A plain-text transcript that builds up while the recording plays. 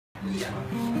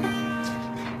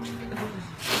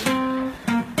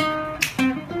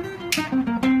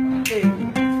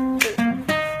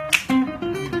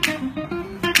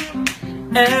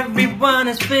Everyone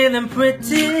is feeling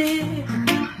pretty.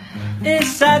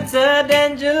 It's hotter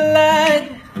than July.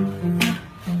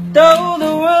 Though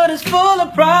the world is full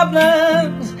of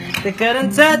problems, they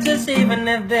couldn't touch us even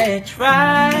if they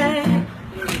tried.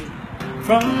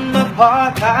 From the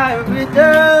part-high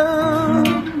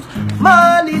rhythms,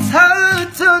 Marley's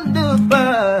heart on the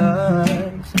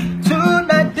bus.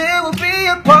 Tonight there will be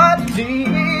a party,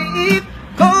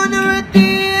 corner at the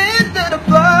end of the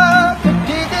block. I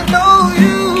didn't know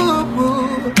you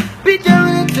would be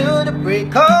jamming till the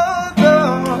break of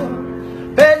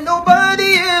dawn. Bet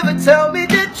nobody ever tell me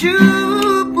that you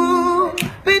would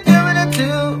be jamming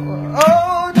until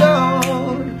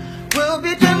dawn. We'll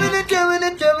be jamming and jamming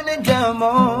and jamming and jam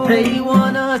on. They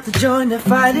want us to join the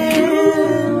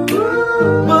fighting,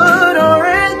 but our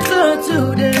answer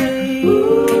today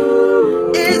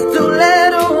is to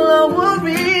let all our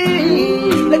worry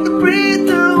like a breeze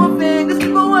through our fingers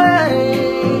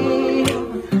away.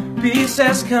 Peace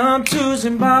has come to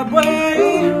Zimbabwe.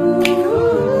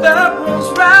 That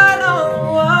was right on.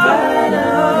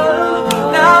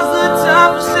 Now's the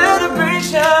time for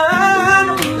celebration,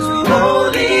 'cause we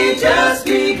only just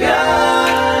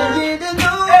begun. Didn't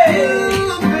know you,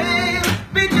 babe,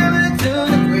 be jamming until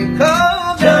the break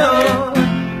of dawn.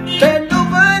 Bet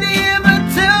nobody ever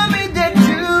tell me that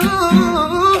you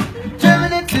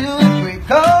jamming until the break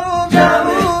of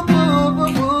dawn.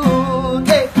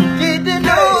 Hey, didn't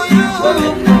know you,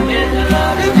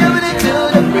 be jamming until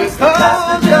the break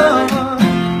of dawn.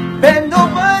 Bet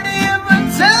nobody ever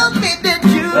tell me that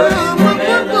you until the break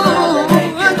of dawn.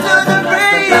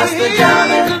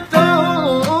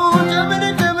 Jamming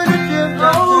and jamming and jamming,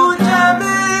 oh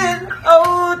jamming,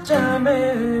 oh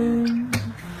jamming.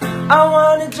 I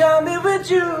wanna jam it with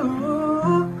you.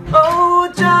 Oh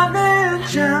jamming,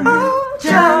 jamming, oh,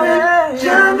 jamming,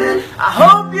 jamming. I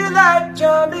hope you like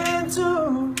jamming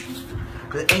too.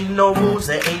 There ain't no rules,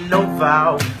 there ain't no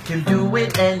vow. Can do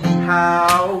it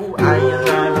anyhow. I am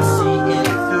trying to see it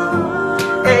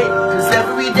through. Hey, 'cause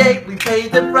every day we pay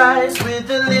the price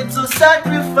with a little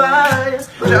sacrifice.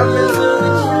 Jumping to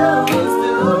the channels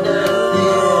to nothing.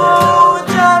 Oh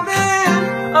jamming,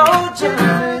 oh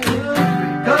jamming.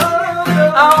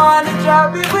 I wanna jam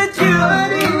it with you.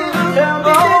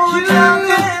 Oh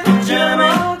jamming,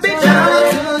 jamming, be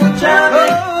jamming to the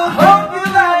jamming. I hope you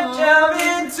like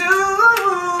jamming too.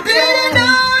 Didn't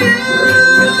know you.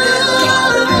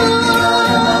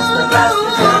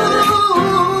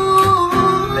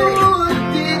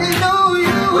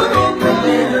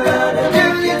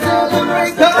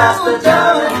 That's the